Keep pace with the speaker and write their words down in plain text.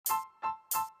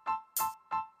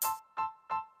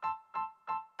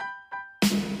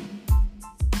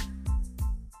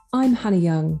I'm Hannah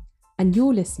Young, and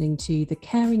you're listening to The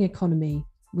Caring Economy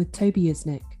with Toby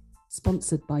Usnick,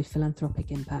 sponsored by Philanthropic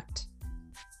Impact.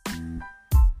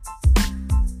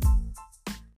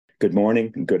 Good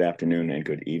morning, good afternoon, and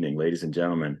good evening, ladies and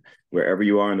gentlemen. Wherever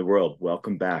you are in the world,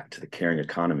 welcome back to The Caring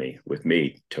Economy with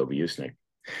me, Toby Usnick.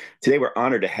 Today, we're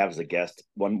honored to have as a guest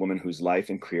one woman whose life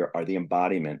and career are the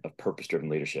embodiment of purpose-driven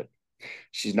leadership.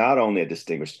 She's not only a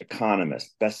distinguished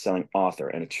economist, best-selling author,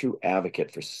 and a true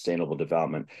advocate for sustainable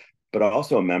development, but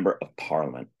also a member of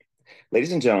Parliament.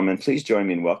 Ladies and gentlemen, please join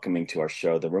me in welcoming to our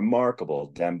show the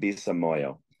remarkable Dambisa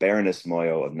Moyo, Baroness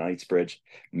Moyo of Knightsbridge,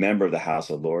 member of the House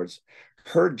of Lords.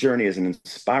 Her journey is an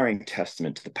inspiring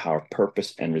testament to the power of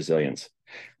purpose and resilience.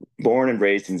 Born and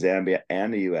raised in Zambia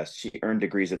and the U.S., she earned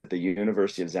degrees at the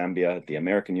University of Zambia, the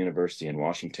American University in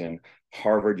Washington,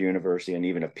 Harvard University, and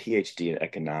even a PhD in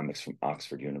economics from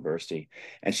Oxford University.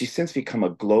 And she's since become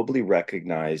a globally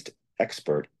recognized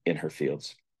expert in her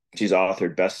fields. She's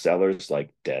authored bestsellers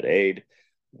like Dead Aid,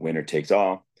 Winner Takes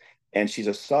All, and she's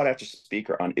a sought-after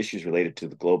speaker on issues related to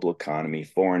the global economy,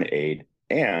 foreign aid,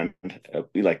 and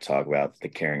we like to talk about the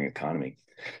caring economy.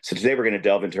 So today we're going to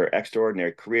delve into her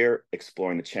extraordinary career,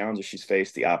 exploring the challenges she's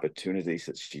faced, the opportunities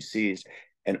that she seized,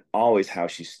 and always how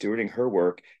she's stewarding her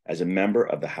work as a member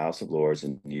of the House of Lords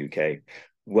in the UK.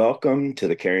 Welcome to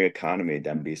the Caring Economy,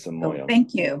 Dambisa Moyo. Oh,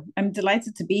 thank you. I'm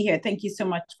delighted to be here. Thank you so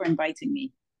much for inviting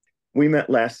me. We met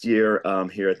last year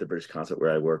here at the British Consulate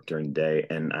where I worked during the day,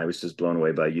 and I was just blown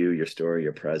away by you, your story,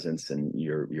 your presence, and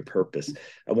your purpose.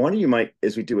 I wonder you might,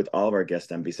 as we do with all of our guests,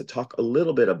 Dambisa, talk a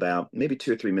little bit about, maybe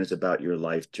 2 or 3 minutes about your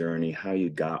life journey, how you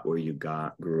got where you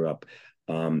grew up,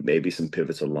 maybe some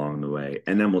pivots along the way,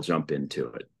 and then we'll jump into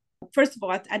it. First of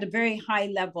all, at a very high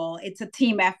level, it's a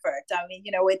team effort. I mean,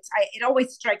 it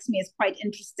always strikes me as quite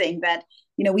interesting that,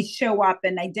 we show up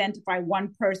and identify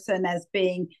one person as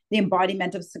being the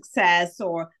embodiment of success,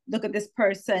 or look at this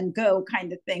person, go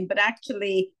kind of thing. But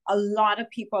actually, a lot of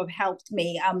people have helped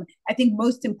me. I think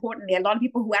most importantly, a lot of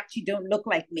people who actually don't look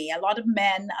like me, a lot of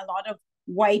men, a lot of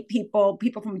white people,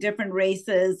 people from different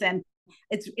races. And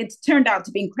it's turned out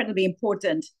to be incredibly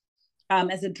important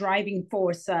as a driving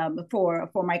force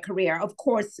for my career. Of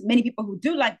course, many people who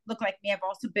do look like me have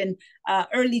also been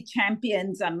early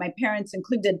champions, my parents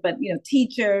included, but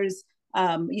teachers,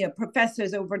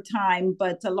 professors over time,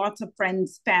 but lots of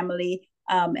friends, family,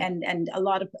 and a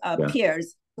lot of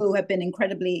peers who have been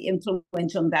incredibly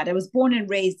influential in that. I was born and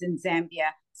raised in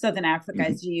Zambia, Southern Africa,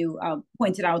 as you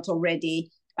pointed out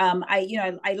already.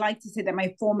 I like to say that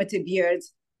my formative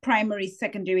years, primary,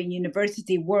 secondary, and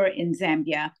university, were in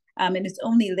Zambia. And it's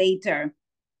only later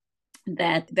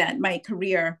that my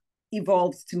career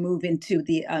evolves to move into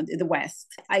the West.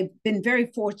 I've been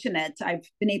very fortunate. I've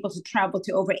been able to travel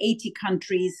to over 80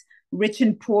 countries, rich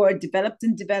and poor, developed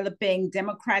and developing,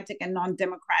 democratic and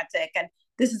non-democratic. And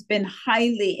this has been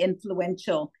highly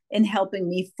influential in helping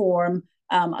me form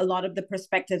a lot of the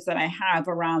perspectives that I have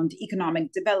around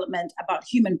economic development, about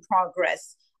human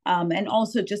progress, and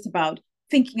also just about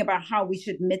thinking about how we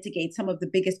should mitigate some of the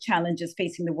biggest challenges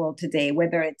facing the world today,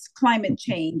 whether it's climate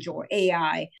change or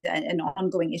AI and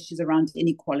ongoing issues around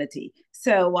inequality.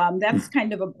 So that's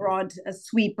kind of a broad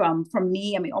sweep from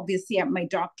me. I mean, obviously, my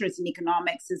doctorate in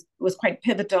economics was quite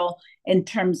pivotal in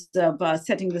terms of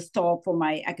setting the stall for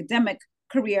my academic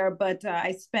career, but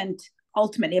I spent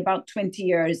ultimately about 20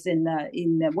 years in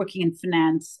working in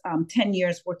finance, 10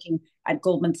 years working at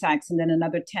Goldman Sachs, and then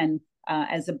another 10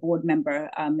 as a board member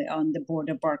on the board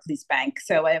of Barclays Bank.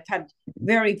 So I've had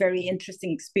very, very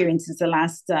interesting experiences the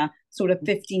last sort of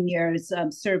 15 years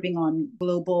serving on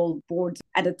global boards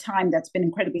at a time that's been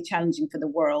incredibly challenging for the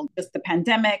world. Just the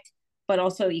pandemic, but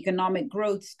also economic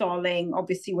growth stalling.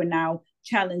 Obviously, we're now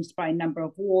challenged by a number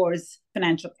of wars,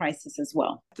 financial crisis as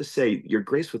well. To say, your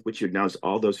grace with which you acknowledge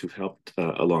all those who've helped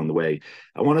along the way,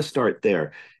 I want to start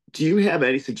there. Do you have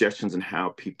any suggestions on how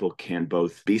people can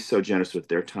both be so generous with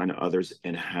their time to others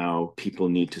and how people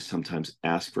need to sometimes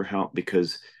ask for help?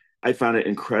 Because I found it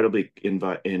incredibly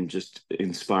just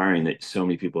inspiring that so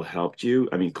many people helped you.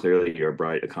 I mean, clearly you're a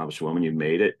bright, accomplished woman. You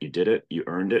made it, you did it, you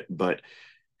earned it. But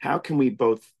how can we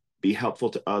both be helpful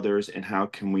to others, and how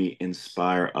can we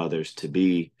inspire others to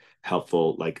be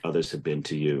helpful like others have been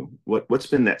to you? What's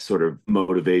been that sort of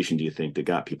motivation, do you think, that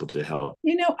got people to help?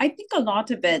 I think a lot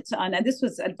of it, and this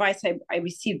was advice I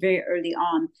received very early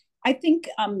on, I think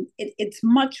it's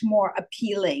much more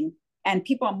appealing, and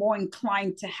people are more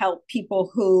inclined to help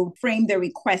people who frame their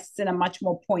requests in a much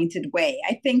more pointed way.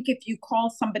 I think if you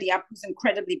call somebody up who's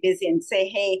incredibly busy and say,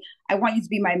 hey, I want you to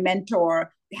be my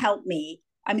mentor, help me,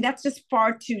 I mean, that's just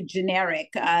far too generic.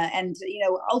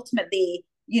 Ultimately,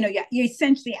 you're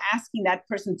essentially asking that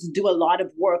person to do a lot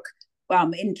of work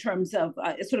in terms of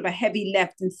sort of a heavy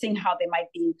lift and seeing how they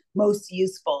might be most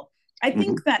useful. I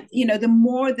think that, the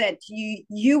more that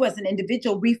you as an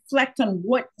individual reflect on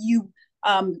what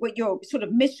your sort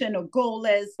of mission or goal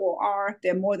is, or are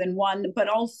there more than one, but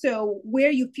also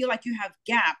where you feel like you have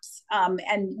gaps,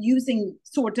 and using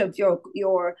sort of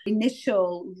your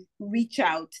initial reach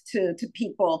out to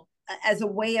people as a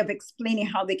way of explaining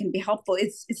how they can be helpful,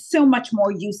 it's so much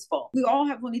more useful. We all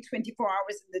have only 24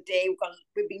 hours in the day.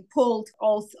 We're being pulled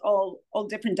all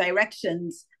different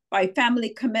directions by family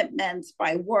commitments,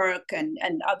 by work and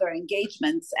other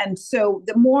engagements. And so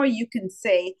the more you can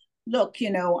say, look,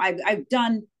 I've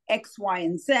done X, Y,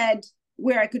 and Z,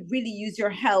 where I could really use your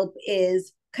help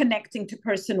is connecting to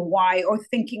person Y, or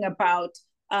thinking about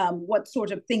what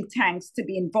sort of think tanks to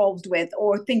be involved with,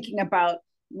 or thinking about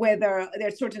whether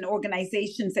there's certain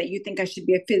organizations that you think I should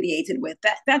be affiliated with.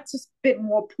 That's just a bit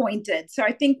more pointed. So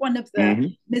I think one of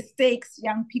the mistakes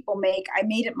young people make, I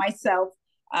made it myself,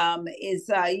 is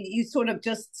you sort of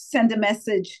just send a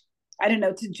message, I don't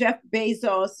know, to Jeff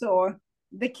Bezos or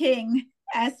the king,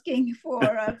 asking for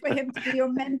him to be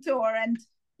your mentor. And,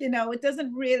 it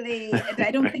doesn't really, I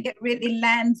don't think it really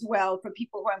lands well for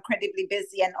people who are incredibly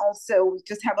busy and also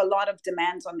just have a lot of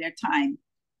demands on their time.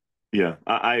 Yeah,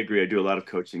 I agree. I do a lot of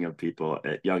coaching of people,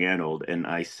 young and old, and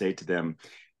I say to them,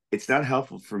 it's not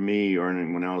helpful for me or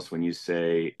anyone else when you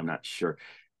say, I'm not sure.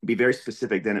 Be very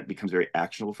specific, then it becomes very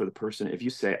actionable for the person. If you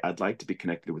say, I'd like to be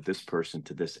connected with this person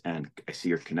to this end, I see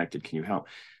you're connected, can you help?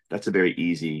 That's a very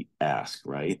easy ask,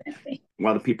 right? Exactly.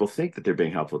 While the people think that they're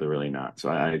being helpful, they're really not. So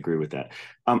I agree with that.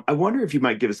 I wonder if you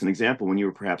might give us an example when you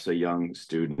were perhaps a young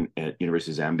student at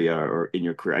University of Zambia or in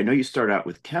your career. I know you started out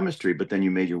with chemistry, but then you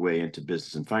made your way into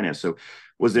business and finance. So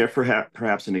was there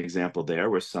perhaps an example there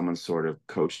where someone sort of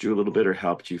coached you a little bit or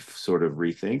helped you sort of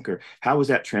rethink, or how was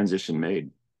that transition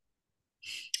made?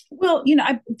 Well,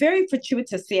 I very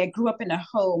fortuitously, I grew up in a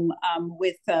home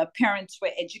with parents who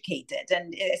were educated.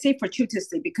 And I say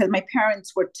fortuitously because my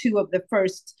parents were two of the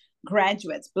first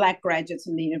graduates, Black graduates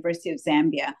from the University of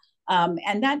Zambia.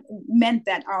 And that meant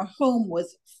that our home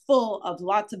was full of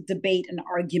lots of debate and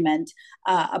argument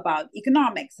about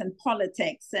economics and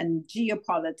politics and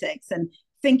geopolitics, and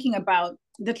thinking about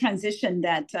the transition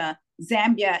that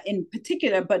Zambia in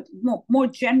particular, but more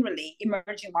generally,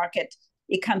 emerging market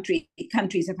countries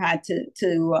have had to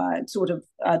sort of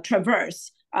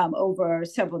traverse over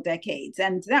several decades.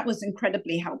 And that was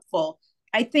incredibly helpful.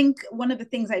 I think one of the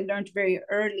things I learned very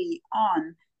early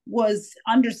on was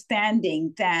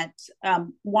understanding that,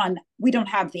 one, we don't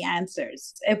have the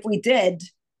answers. If we did,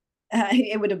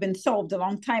 it would have been solved a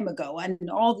long time ago, and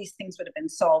all these things would have been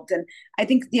solved. And I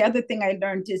think the other thing I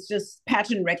learned is just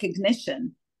pattern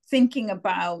recognition, thinking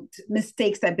about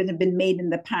mistakes that have been made in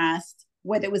the past,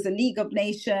 whether it was the League of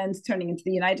Nations turning into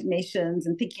the United Nations,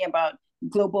 and thinking about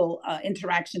global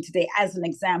interaction today as an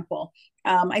example.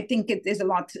 I think there's a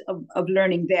lot of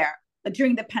learning there.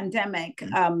 During the pandemic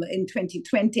in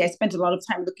 2020, I spent a lot of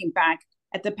time looking back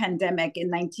at the pandemic in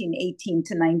 1918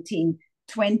 to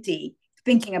 1920,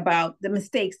 thinking about the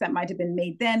mistakes that might have been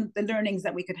made then, the learnings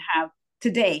that we could have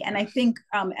today. And I think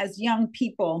as young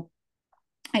people,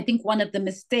 I think one of the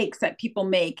mistakes that people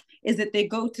make is that they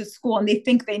go to school and they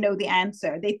think they know the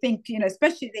answer. They think,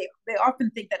 especially they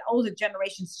often think that older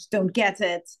generations just don't get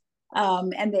it.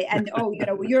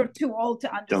 You're too old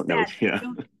to understand. Don't know, yeah.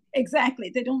 Exactly.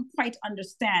 They don't quite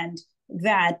understand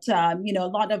that, a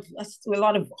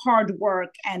lot of hard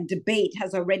work and debate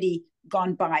has already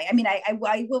gone by. I mean,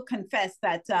 I will confess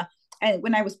that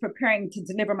when I was preparing to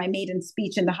deliver my maiden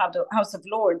speech in the House of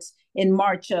Lords in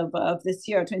March of this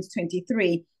year,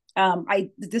 2023, I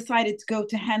decided to go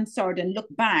to Hansard and look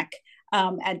back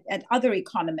at other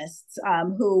economists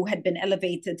who had been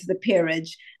elevated to the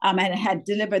peerage and had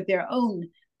delivered their own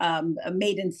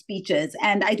maiden speeches.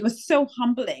 And it was so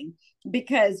humbling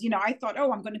because, I thought,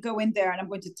 I'm going to go in there and I'm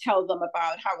going to tell them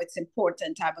about how it's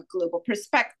important to have a global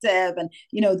perspective and,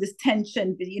 this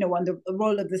tension, on the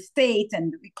role of the state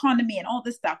and the economy and all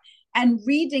this stuff. And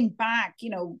reading back,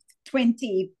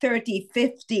 20, 30,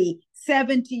 50,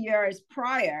 70 years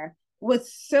prior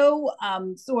was so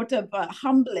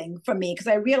humbling for me, because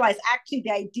I realized actually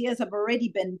the ideas have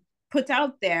already been put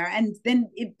out there, and then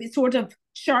it sort of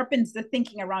sharpens the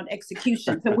thinking around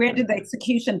execution. So where did the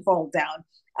execution fall down?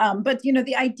 But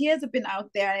the ideas have been out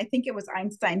there. And I think it was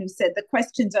Einstein who said the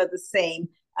questions are the same.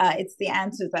 It's the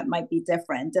answers that might be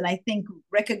different. And I think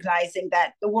recognizing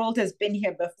that the world has been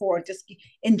here before just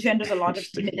engendered a lot of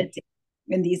humility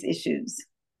in these issues.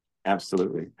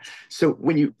 Absolutely. So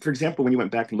for example, when you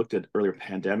went back and looked at earlier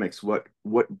pandemics,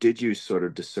 what did you sort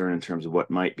of discern in terms of what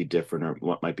might be different or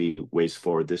what might be ways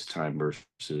forward this time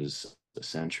versus a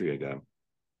century ago?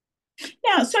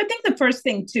 Yeah, so I think the first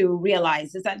thing to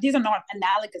realize is that these are not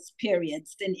analogous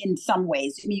periods in some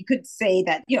ways. I mean, you could say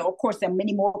that, of course, there are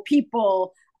many more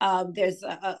people. There's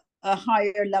a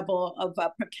higher level of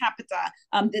per capita.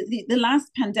 The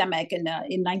last pandemic in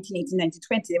 1918,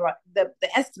 1920,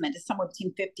 the estimate is somewhere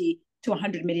between 50 to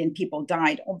 100 million people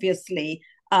died, obviously,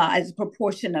 as a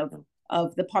proportion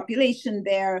of the population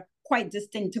there, quite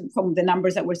distinct from the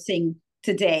numbers that we're seeing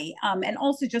today. And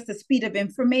also just the speed of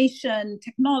information,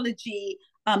 technology,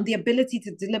 the ability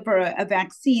to deliver a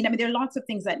vaccine. I mean, there are lots of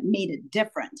things that made it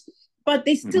different. But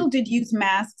they still did use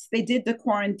masks. They did the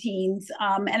quarantines.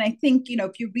 And I think,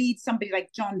 if you read somebody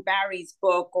like John Barry's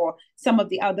book or some of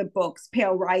the other books,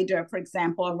 Pale Rider, for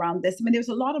example, around this, I mean, there's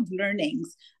a lot of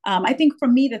learnings. I think for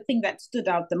me, the thing that stood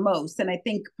out the most, and I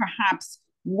think perhaps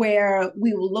where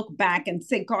we will look back and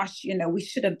say, gosh, we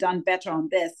should have done better on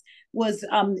this, was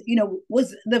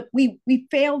we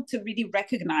failed to really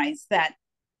recognize that,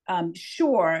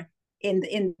 sure,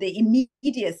 in the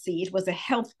immediacy, it was a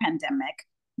health pandemic,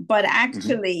 but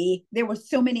actually there were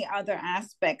so many other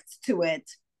aspects to it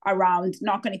around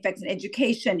knock-on effects in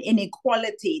education,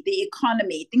 inequality, the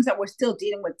economy, things that we're still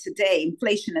dealing with today,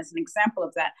 inflation as an example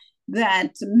of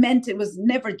that meant it was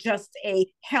never just a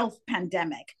health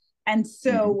pandemic. And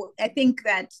so I think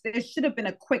that there should have been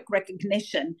a quick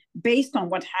recognition based on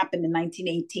what happened in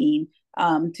 1918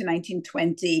 to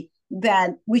 1920,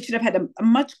 that we should have had a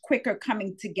much quicker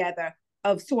coming together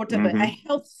of sort of a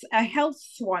health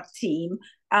SWAT team,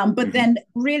 but then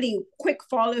really quick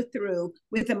follow through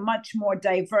with a much more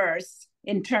diverse,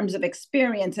 in terms of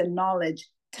experience and knowledge,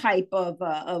 type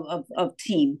of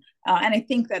team. And I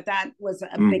think that was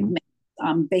a big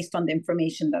miss based on the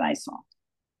information that I saw.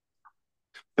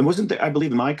 And wasn't there, I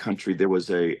believe in my country, there was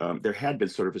there had been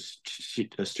sort of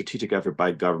a strategic effort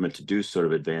by government to do sort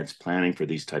of advanced planning for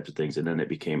these types of things, and then it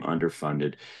became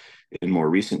underfunded in more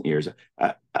recent years.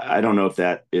 I don't know if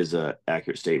that is an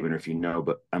accurate statement or if you know,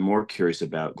 but I'm more curious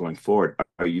about going forward.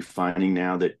 Are you finding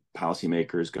now that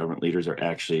policymakers, government leaders are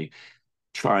actually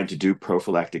trying to do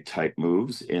prophylactic type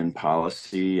moves in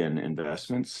policy and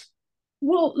investments?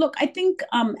 Well, look, I think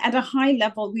at a high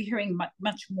level, we're hearing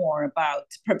much more about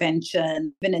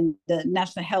prevention. Even in the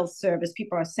National Health Service,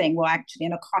 people are saying, well, actually,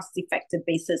 on a cost-effective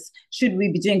basis, should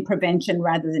we be doing prevention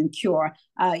rather than cure?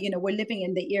 We're living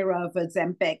in the era of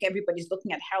Ozempic. Everybody's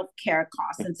looking at healthcare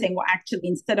costs and saying, well, actually,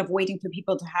 instead of waiting for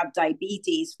people to have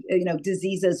diabetes,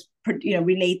 diseases,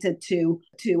 related to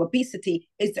obesity,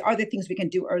 are there things we can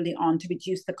do early on to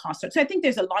reduce the cost? So I think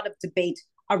there's a lot of debate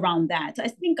around that. I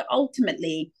think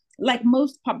ultimately, like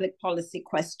most public policy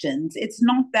questions, it's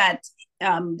not that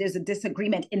there's a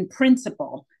disagreement in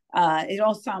principle. It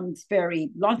all sounds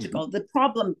very logical. The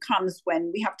problem comes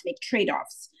when we have to make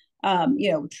trade-offs.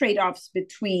 Trade-offs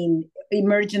between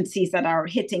emergencies that are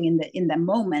hitting in the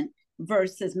moment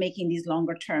versus making these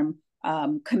longer-term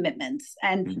commitments.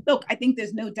 And look, I think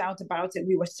there's no doubt about it.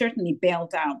 We were certainly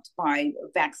bailed out by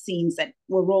vaccines that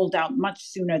were rolled out much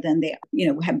sooner than they,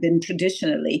 have been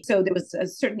traditionally. So there was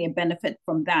certainly a benefit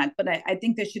from that. But I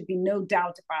think there should be no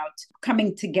doubt about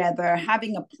coming together,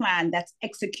 having a plan that's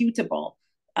executable,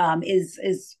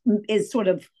 is sort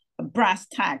of brass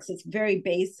tacks. It's very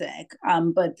basic,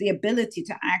 but the ability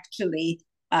to actually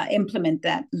implement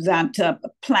that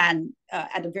plan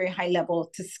at a very high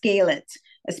level, to scale it,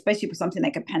 especially for something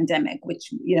like a pandemic,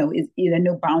 which is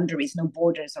no boundaries, no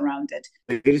borders around it.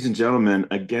 Ladies and gentlemen,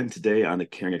 again today on the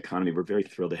Caring Economy, we're very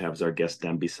thrilled to have as our guest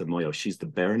Dambisa Moyo. She's the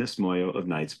Baroness Moyo of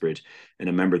Knightsbridge and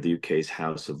a member of the UK's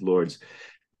House of Lords.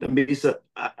 Dambisa,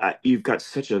 you've got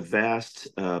such a vast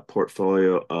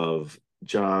portfolio of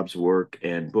jobs, work,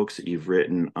 and books that you've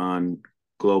written on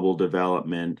global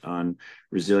development, on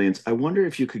resilience. I wonder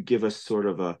if you could give us sort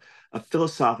of a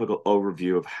philosophical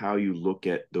overview of how you look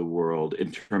at the world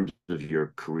in terms of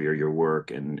your career, your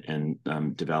work, and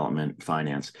development,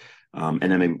 finance, and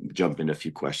then maybe jump into a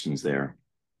few questions there.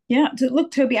 Yeah,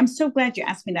 look, Toby, I'm so glad you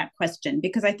asked me that question,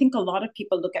 because I think a lot of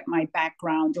people look at my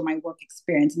background or my work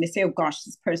experience and they say, oh gosh,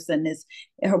 this person is,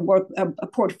 her work, a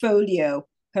portfolio,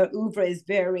 her oeuvre is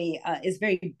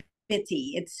very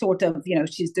bitty. It's sort of,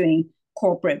 she's doing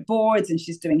corporate boards and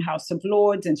she's doing House of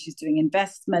Lords and she's doing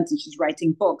investments and she's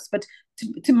writing books. But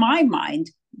to my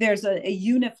mind, there's a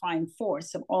unifying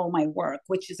force of all my work,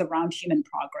 which is around human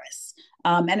progress.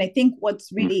 And I think what's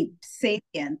really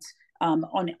salient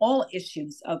on all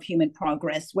issues of human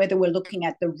progress, whether we're looking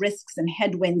at the risks and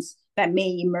headwinds that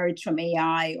may emerge from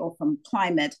AI or from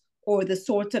climate, or the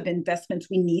sort of investments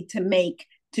we need to make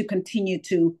to continue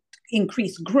to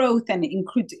increase growth and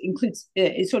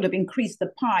sort of increase the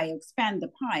pie, expand the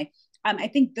pie. I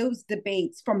think those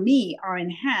debates for me are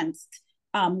enhanced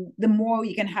the more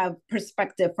you can have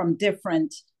perspective from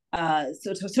different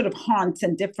sort of haunts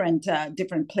and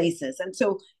different places. And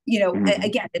so,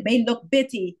 again, it may look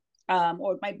bitty,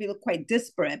 or it might look quite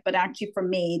disparate, but actually for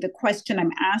me, the question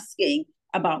I'm asking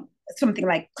about something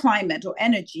like climate or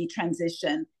energy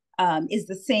transition is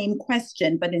the same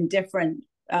question, but in different,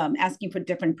 asking for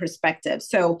different perspectives.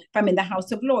 So if I'm in the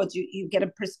House of Lords, you get a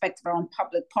perspective around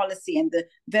public policy and the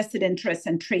vested interests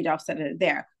and trade-offs that are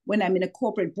there. When I'm in a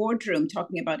corporate boardroom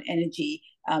talking about energy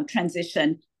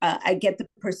transition, I get the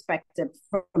perspective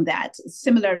from that.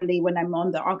 Similarly, when I'm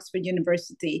on the Oxford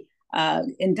University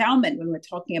endowment, when we're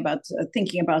talking about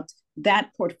thinking about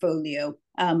that portfolio,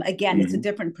 again, it's a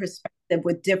different perspective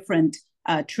with different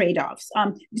trade-offs.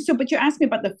 But you asked me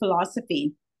about the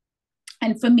philosophy.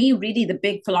 And for me, really, the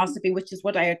big philosophy, which is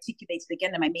what I articulated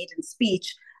again in my maiden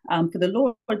speech for the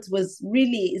Lords,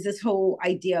 is this whole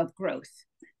idea of growth.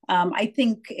 I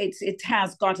think it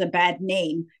has got a bad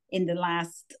name in the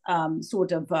last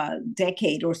sort of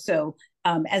decade or so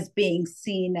as being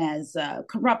seen as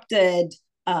corrupted.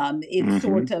 It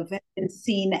sort of been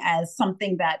seen as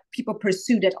something that people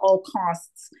pursued at all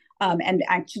costs, and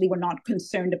actually were not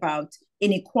concerned about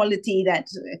inequality that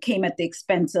came at the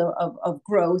expense of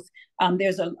growth.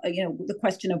 There's the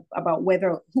question about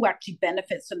who actually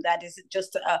benefits from that. Is it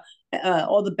just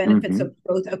all the benefits of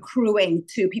growth accruing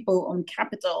to people who own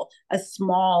capital, a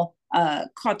small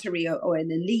coterie or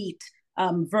an elite,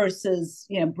 versus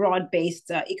broad-based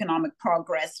economic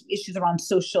progress, issues around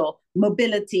social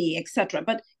mobility, etc.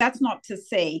 But that's not to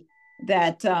say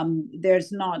that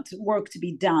there's not work to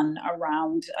be done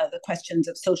around the questions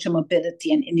of social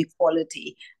mobility and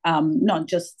inequality, not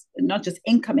just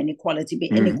income inequality,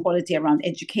 but inequality around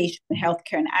education,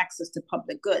 healthcare, and access to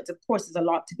public goods. Of course, there's a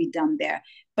lot to be done there,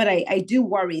 but I do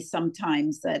worry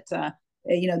sometimes that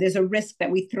there's a risk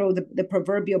that we throw the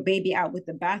proverbial baby out with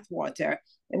the bathwater,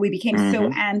 and we became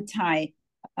so anti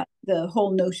the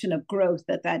whole notion of growth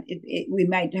that we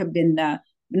might have been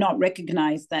not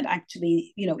recognize that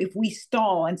actually, if we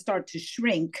stall and start to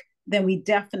shrink, then we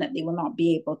definitely will not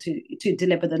be able to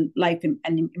deliver the life and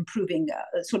improving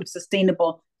sort of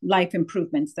sustainable life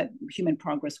improvements that human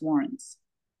progress warrants.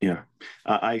 Yeah,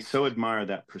 I so admire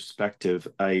that perspective.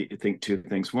 I think two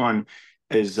things. One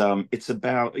is it's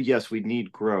about, yes, we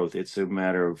need growth. It's a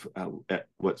matter of at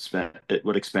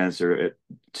what expense or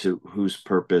to whose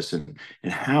purpose and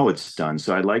how it's done.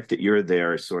 So I like that you're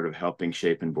there sort of helping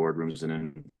shape in boardrooms and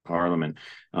in Parliament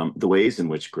the ways in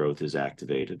which growth is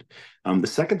activated. The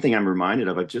second thing I'm reminded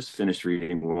of, I've just finished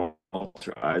reading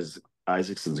Walter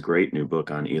Isaacson's great new book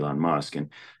on Elon Musk. And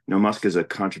Musk is a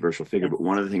controversial figure, but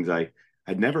one of the things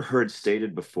I'd never heard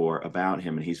stated before about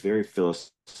him, and he's very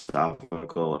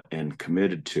philosophical and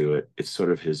committed to it. It's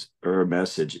sort of his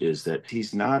message is that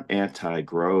he's not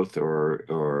anti-growth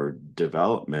or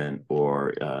development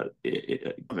or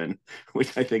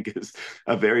which I think is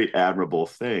a very admirable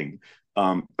thing.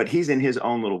 But he's in his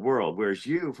own little world, whereas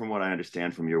you, from what I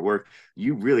understand from your work,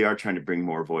 you really are trying to bring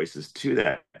more voices to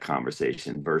that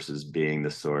conversation versus being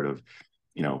the sort of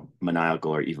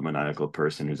maniacal or even maniacal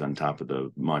person who's on top of the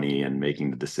money and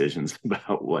making the decisions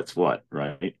about what's what,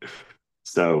 right?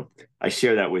 So I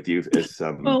share that with you as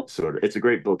it's a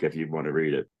great book if you want to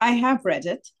read it. I have read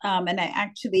it, and I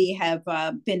actually have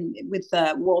been with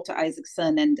Walter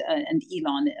Isaacson and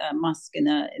Elon Musk in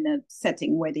a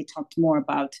setting where they talked more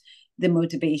about the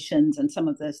motivations and some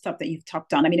of the stuff that you've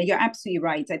talked on. I mean, you're absolutely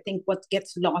right. I think what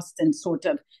gets lost in sort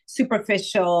of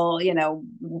superficial,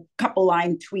 couple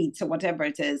line tweets or whatever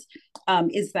it is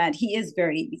that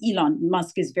Elon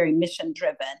Musk is very mission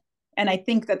driven. And I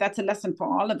think that that's a lesson for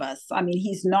all of us. I mean,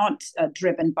 he's not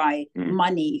driven by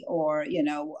money or,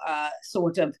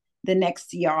 sort of the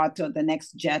next yacht or the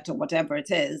next jet or whatever it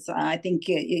is. I think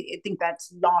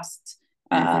that's lost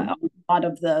a lot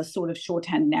of the sort of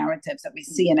shorthand narratives that we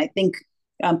see. And I think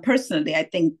personally,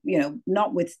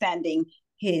 notwithstanding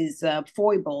his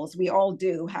foibles, we all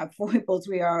do have foibles.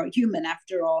 We are human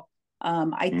after all.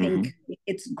 I think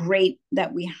it's great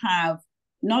that we have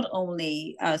not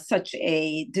only such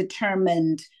a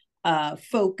determined,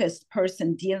 focused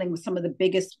person dealing with some of the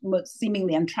biggest, most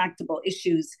seemingly intractable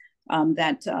issues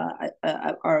that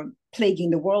are plaguing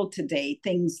the world today,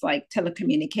 things like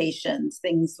telecommunications,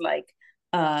 things like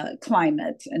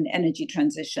climate and energy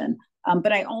transition.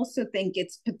 But I also think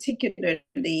it's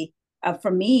particularly,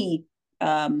 for me,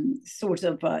 sort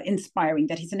of inspiring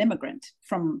that he's an immigrant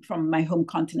from my home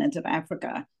continent of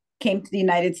Africa, came to the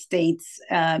United States,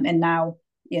 and now,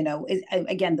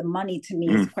 again, the money to me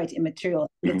is quite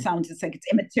immaterial. It sounds like it's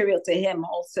immaterial to him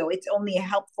also. It's only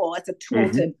helpful as a tool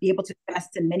to be able to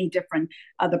invest in many different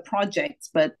other projects.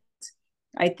 But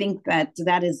I think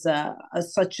that is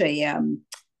such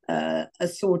a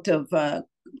sort of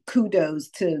kudos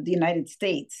to the United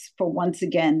States for once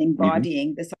again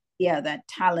embodying this idea that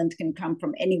talent can come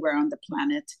from anywhere on the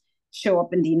planet, show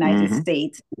up in the United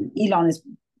States. Elon is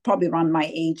probably around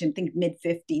my age, and think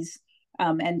mid-50s,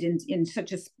 and in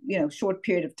such a short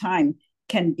period of time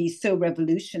can be so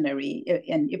revolutionary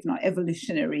and if not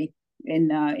evolutionary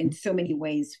in so many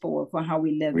ways for how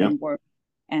we live and work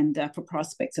and for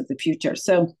prospects of the future.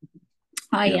 So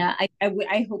I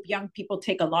hope young people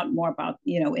take a lot more about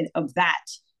of that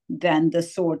than the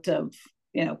sort of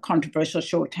controversial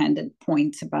shorthanded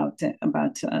points about him.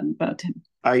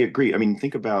 I agree. I mean,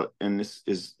 think about, and this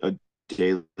is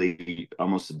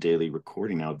almost a daily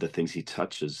recording now of the things he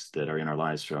touches that are in our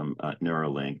lives, from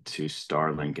Neuralink to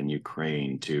Starlink in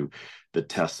Ukraine to the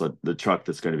Tesla, the truck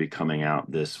that's going to be coming out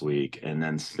this week, and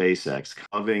then SpaceX.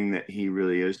 Loving that he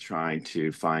really is trying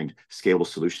to find scalable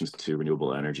solutions to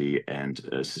renewable energy and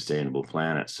a sustainable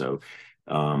planet. So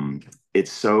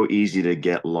it's so easy to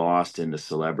get lost in the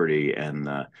celebrity and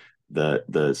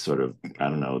the sort of, I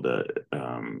don't know,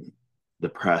 the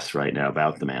press right now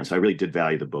about the man. So I really did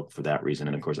value the book for that reason.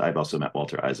 And of course, I've also met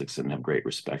Walter Isaacson and have great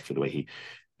respect for the way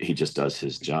he just does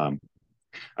his job.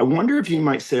 I wonder if you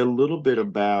might say a little bit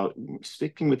about,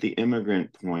 sticking with the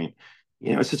immigrant point,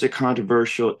 it's such a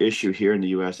controversial issue here in the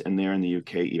US and there in the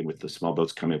UK, even with the small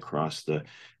boats coming across the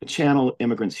channel,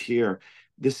 immigrants here.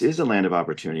 This is a land of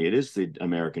opportunity. It is the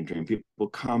American dream. People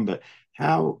come, but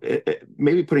how,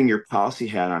 maybe putting your policy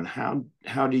hat on,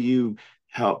 how do you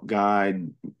help guide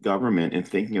government in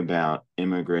thinking about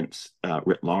immigrants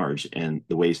writ large and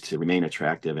the ways to remain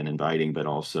attractive and inviting, but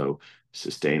also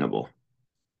sustainable?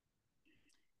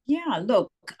 Yeah,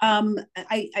 look,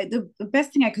 the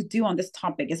best thing I could do on this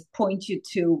topic is point you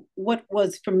to what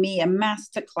was for me a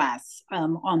masterclass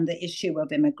on the issue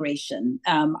of immigration,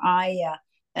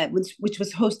 which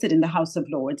was hosted in the House of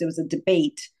Lords. It was a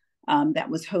debate that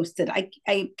was hosted. I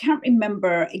can't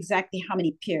remember exactly how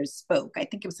many peers spoke. I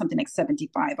think it was something like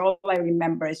 75. All I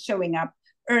remember is showing up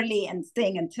early and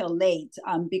staying until late,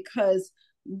 because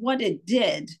what it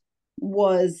did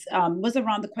was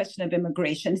around the question of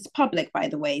immigration. It's public, by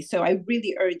the way, so I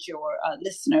really urge your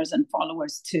listeners and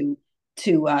followers to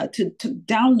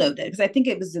download it, because I think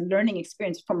it was a learning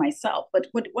experience for myself. But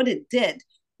what it did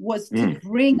was to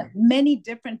bring many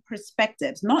different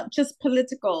perspectives, not just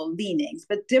political leanings,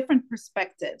 but different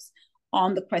perspectives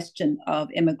on the question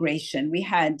of immigration. We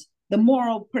had the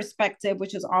moral perspective,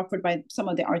 which was offered by some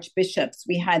of the archbishops.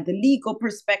 We had the legal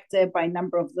perspective by a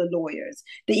number of the lawyers,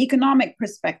 the economic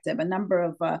perspective, a number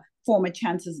of former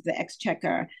chancellors of the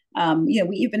exchequer.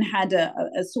 We even had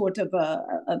a sort of a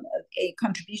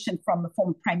contribution from the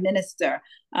former prime minister.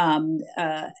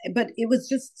 But it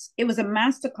was a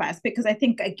masterclass, because I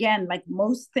think, again, like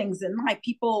most things in life,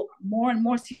 people more and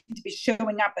more seem to be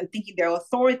showing up and thinking they're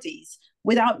authorities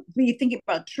without really thinking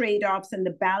about trade-offs and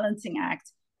the balancing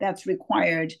act that's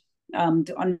required on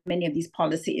many of these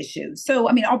policy issues. So,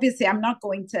 I mean, obviously, I'm not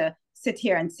going to sit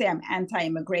here and say I'm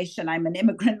anti-immigration. I'm an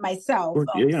immigrant myself.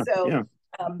 I'm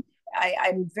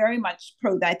very much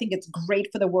pro that. I think it's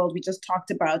great for the world. We just talked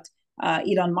about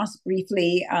Elon Musk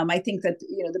briefly. I think that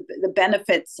the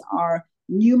benefits are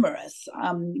numerous.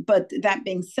 But that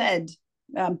being said,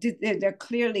 there are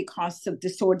clearly costs of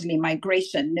disorderly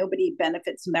migration. Nobody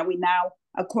benefits from that. We now,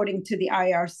 according to the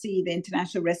IRC, the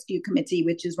International Rescue Committee,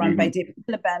 which is run by David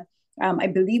Philippin, I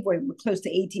believe we're close to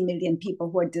 80 million people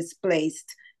who are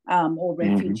displaced or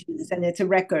refugees, and it's a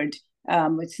record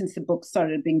since the book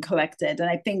started being collected. And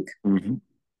I think,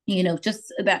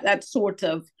 just that sort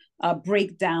of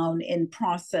breakdown in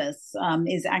process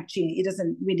is actually, it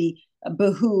doesn't really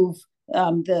behoove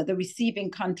the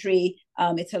receiving country.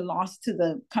 It's a loss to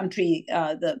the country,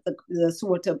 the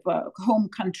sort of home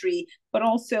country, but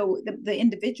also the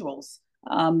individuals.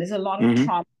 There's a lot of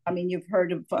trauma. I mean, you've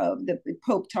heard of the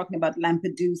Pope talking about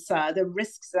Lampedusa. The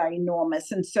risks are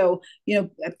enormous. And so,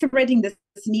 threading this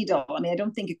needle, I mean, I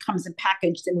don't think it comes in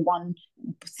packaged in one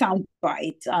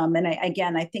soundbite.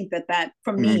 And I think that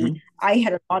for me, I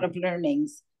had a lot of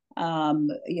learnings,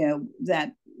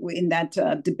 that in that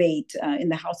debate in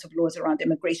the House of Lords around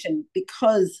immigration,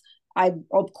 because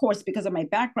because of my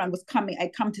background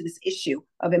I come to this issue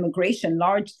of immigration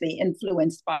largely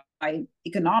influenced by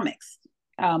economics.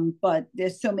 But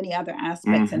there's so many other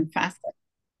aspects and facets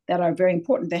that are very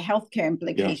important. The healthcare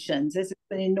implications. This is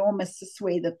an enormous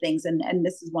swathe of things. And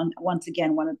this is once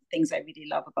again, one of the things I really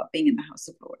love about being in the House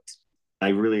of Lords. I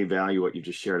really value what you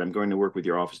just shared. I'm going to work with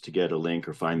your office to get a link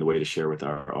or find the way to share with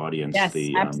our audience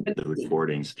the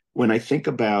recordings. When I think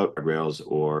about guardrails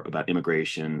or about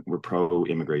immigration, we're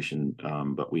pro-immigration,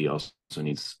 but we also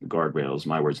need guardrails.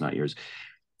 My words, not yours.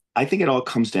 I think it all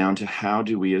comes down to how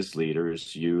do we as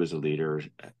leaders, you as a leader,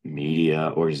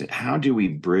 media, or is it, how do we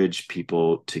bridge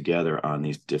people together on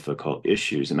these difficult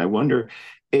issues? And I wonder,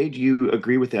 A, do you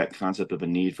agree with that concept of a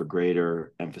need for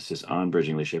greater emphasis on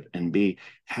bridging leadership? And B,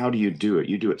 how do you do it?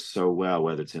 You do it so well,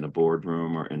 whether it's in a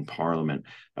boardroom or in parliament.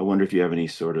 I wonder if you have any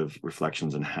sort of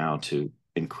reflections on how to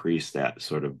increase that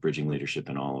sort of bridging leadership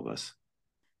in all of us.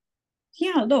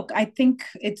 Yeah, look, I think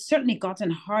it's certainly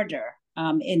gotten harder.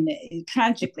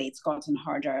 Tragically, it's gotten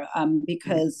harder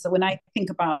because when I think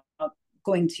about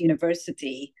going to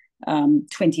university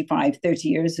 25, 30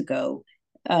 years ago,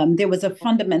 there was a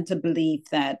fundamental belief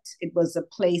that it was a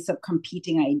place of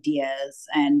competing ideas,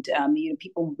 and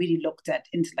people really looked at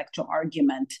intellectual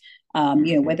argument.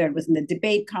 Whether it was in the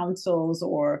debate councils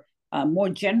or more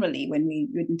generally when we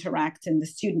would interact in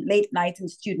the late night and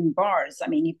student bars. I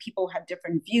mean, people had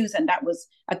different views, and that was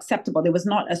acceptable. There was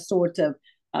not a sort of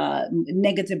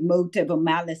negative motive or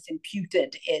malice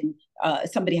imputed in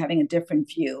somebody having a different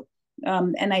view.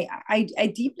 And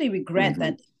I deeply regret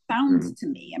that. Sounds to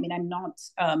me. I mean, I'm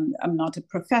not a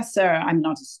professor. I'm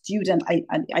not a student.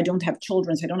 I don't have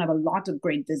children, so I don't have a lot of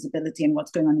great visibility in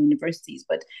what's going on in universities.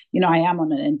 But I am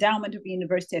on an endowment of a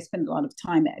university. I spend a lot of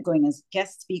time going as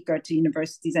guest speaker to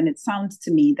universities, and it sounds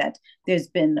to me that there's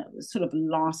been sort of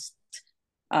lost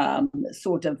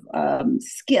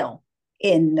skill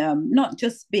in not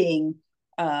just being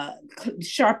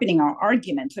sharpening our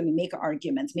arguments when we make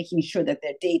arguments, making sure that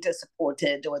they're data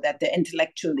supported or that they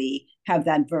intellectually have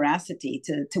that veracity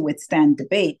to withstand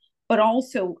debate, but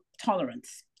also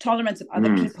tolerance of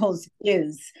other people's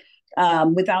views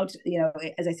without,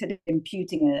 as I said,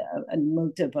 imputing a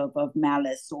motive of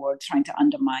malice or trying to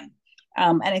undermine.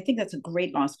 And I think that's a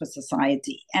great loss for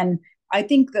society. And I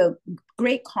think the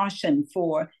great caution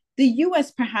for the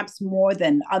US perhaps more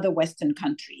than other Western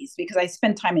countries, because I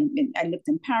spent time I lived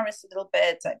in Paris a little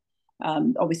bit. I've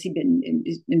obviously been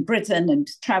in Britain and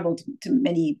traveled to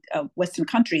many Western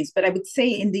countries. But I would say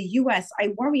in the US,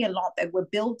 I worry a lot that we're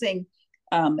building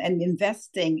and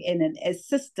investing in a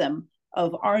system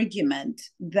of argument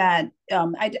that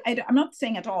I'm not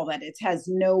saying at all that it has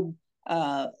no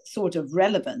sort of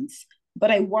relevance,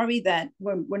 but I worry that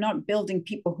we're not building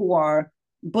people who are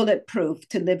bulletproof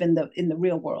to live in the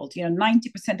real world.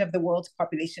 90% of the world's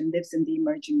population lives in the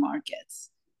emerging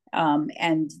markets,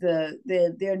 and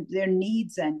their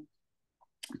needs and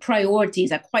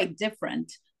priorities are quite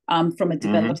different from a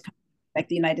developed country like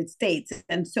the United States.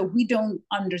 And so we don't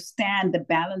understand the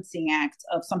balancing act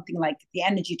of something like the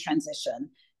energy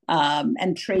transition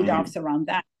and trade-offs around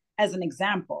that. As an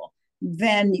example,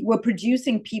 then we're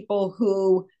producing people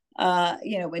who, at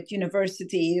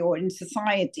university or in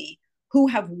society, who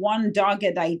have one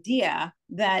dogged idea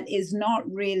that is not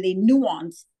really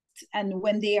nuanced. And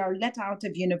when they are let out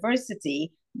of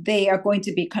university, they are going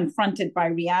to be confronted by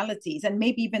realities and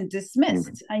maybe even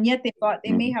dismissed. And yet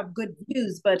they may have good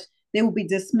views, but they will be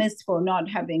dismissed for not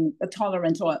having a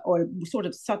tolerance or sort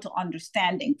of subtle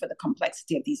understanding for the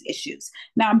complexity of these issues.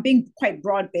 Now, I'm being quite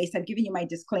broad-based. I've given you my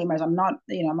disclaimers. I'm not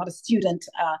a student.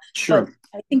 Sure. But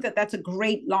I think that that's a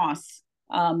great loss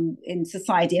in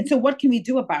society. And so what can we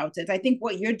do about it? I think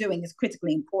what you're doing is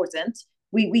critically important.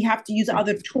 We have to use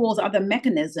other tools, other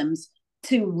mechanisms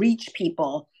to reach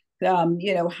people,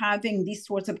 having these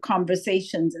sorts of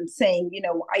conversations and saying,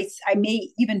 I may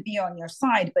even be on your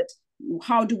side, but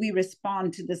how do we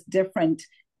respond to this different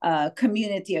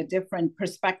community or different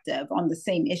perspective on the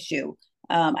same issue?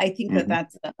 I think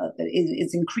that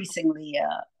is increasingly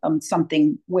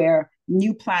something where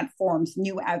new platforms,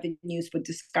 new avenues for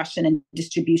discussion and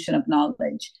distribution of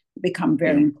knowledge become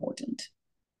very important.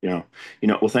 Yeah.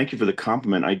 Well, thank you for the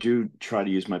compliment. I do try to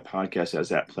use my podcast as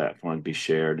that platform to be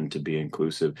shared and to be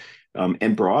inclusive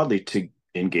and broadly to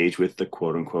engage with the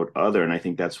quote unquote other. And I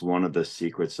think that's one of the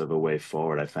secrets of a way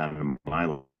forward I found in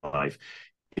my life.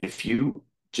 If you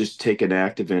just take an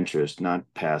active interest, not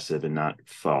passive and not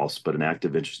false, but an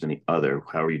active interest in the other,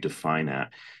 however you define that,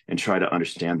 and try to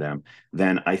understand them,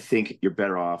 then I think you're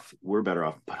better off, we're better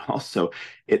off, but also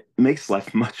it makes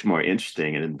life much more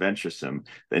interesting and adventuresome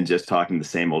than just talking to the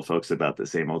same old folks about the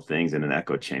same old things in an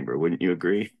echo chamber. Wouldn't you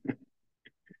agree?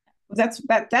 That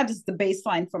is the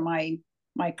baseline for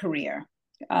my career.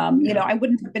 I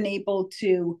wouldn't have been able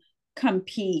to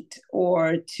compete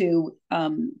or to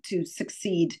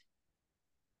succeed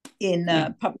in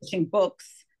publishing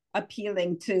books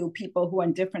appealing to people who are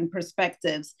in different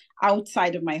perspectives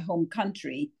outside of my home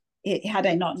country had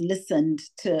I not listened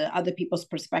to other people's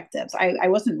perspectives. I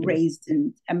wasn't raised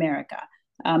in America.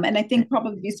 And I think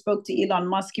probably if you spoke to Elon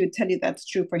Musk, he would tell you that's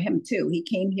true for him too. He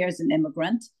came here as an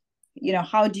immigrant. You know,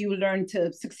 how do you learn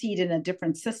to succeed in a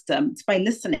different system? It's by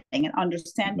listening and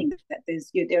understanding that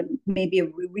there may be a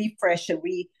refresh,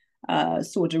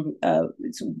 sort of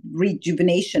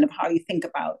rejuvenation of how you think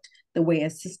about the way a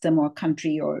system or a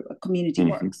country or a community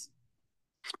works.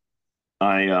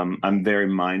 I'm very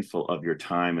mindful of your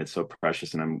time. It's so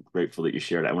precious, and I'm grateful that you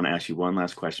shared it. I want to ask you one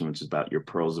last question, which is about your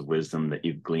pearls of wisdom that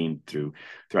you've gleaned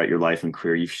throughout your life and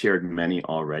career. You've shared many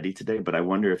already today, but I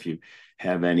wonder if you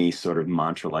have any sort of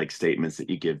mantra-like statements that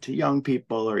you give to young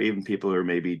people or even people who are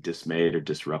maybe dismayed or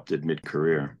disrupted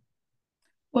mid-career.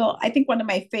 Well, I think one of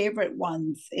my favorite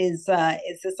ones is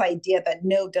this idea that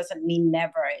no doesn't mean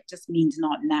never. It just means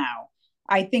not now.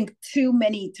 I think too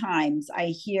many times I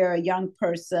hear a young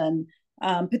person,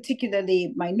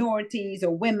 particularly minorities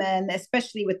or women,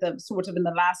 especially with the sort of in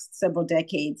the last several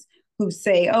decades, who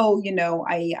say, oh, you know,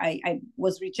 I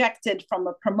was rejected from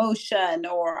a promotion,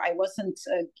 or I wasn't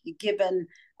given,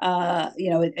 you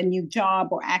know, a new job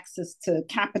or access to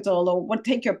capital, or what,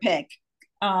 take your pick.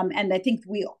 And I think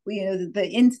we, you know, the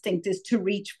instinct is to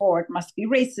reach for it. Must be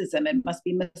racism, it must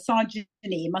be misogyny,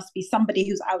 it must be somebody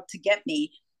who's out to get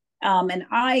me. And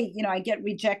I get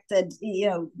rejected, you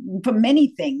know, for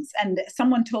many things. And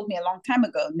someone told me a long time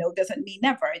ago, no doesn't mean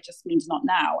never. It just means not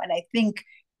now. And I think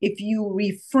if you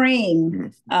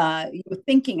reframe your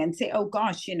thinking and say, oh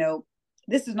gosh, you know,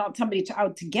 this is not somebody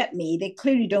out to get me. They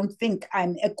clearly don't think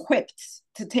I'm equipped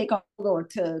to take on or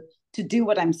to do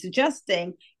what I'm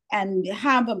suggesting, and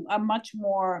have a much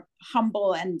more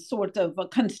humble and sort of a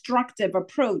constructive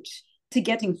approach to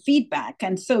getting feedback.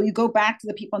 And so you go back to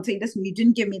the people and say, listen, you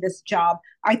didn't give me this job.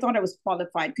 I thought I was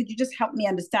qualified. Could you just help me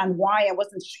understand why I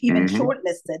wasn't even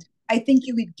shortlisted? I think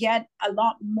you would get a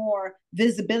lot more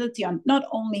visibility on not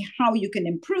only how you can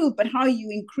improve, but how you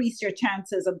increase your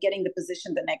chances of getting the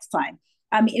position the next time.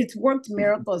 I mean, it's worked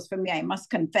miracles for me, I must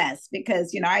confess,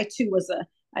 because, you know, I too was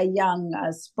a young,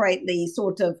 sprightly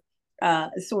sort of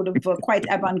quite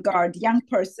avant-garde young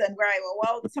person where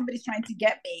somebody's trying to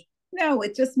get me. No,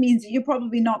 it just means you're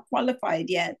probably not qualified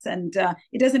yet. And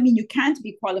it doesn't mean you can't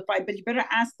be qualified, but you better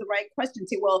ask the right question.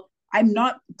 Say, well, I'm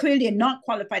not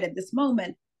qualified at this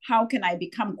moment. How can I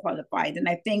become qualified? And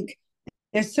I think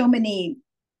there's so many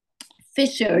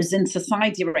fissures in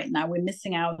society right now. We're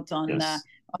missing out on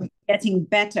getting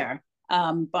better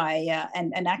by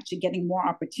actually getting more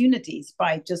opportunities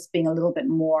by just being a little bit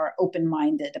more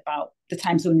open-minded about the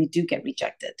times when we do get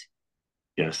rejected.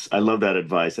 Yes, I love that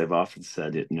advice. I've often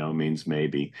said it, no means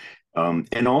maybe.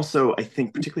 And also, I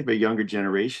think particularly for younger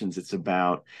generations, it's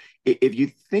about, if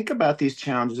you think about these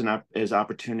challenges as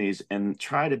opportunities and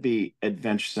try to be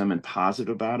adventuresome and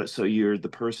positive about it, so you're the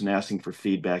person asking for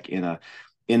feedback in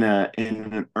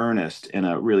an earnest, in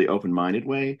a really open-minded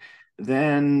way,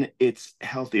 then it's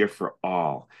healthier for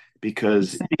all.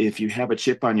 Because if you have a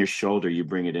chip on your shoulder, you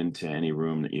bring it into any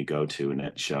room that you go to, and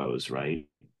it shows, right?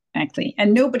 Exactly.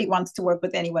 And nobody wants to work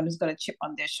with anyone who's got a chip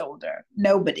on their shoulder.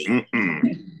 Nobody.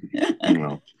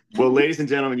 Well, ladies and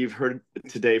gentlemen, you've heard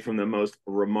today from the most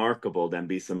remarkable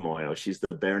Dambisa Moyo. She's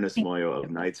the Baroness Moyo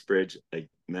of Knightsbridge, a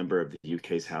member of the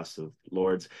UK's House of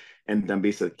Lords. And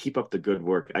Dambisa, keep up the good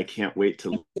work. I can't wait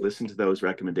to listen to those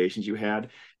recommendations you had.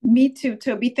 Me too,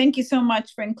 Toby. Thank you so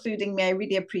much for including me. I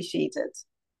really appreciate it.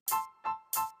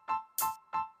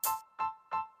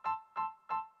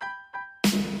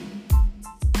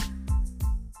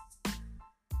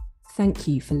 Thank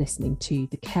you for listening to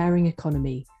The Caring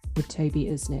Economy with Toby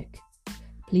Usnik.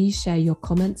 Please share your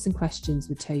comments and questions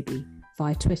with Toby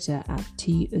via Twitter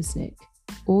 @TUsnik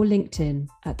or LinkedIn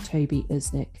 @Toby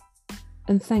Usnik.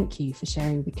 And thank you for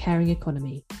sharing The Caring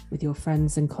Economy with your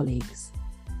friends and colleagues.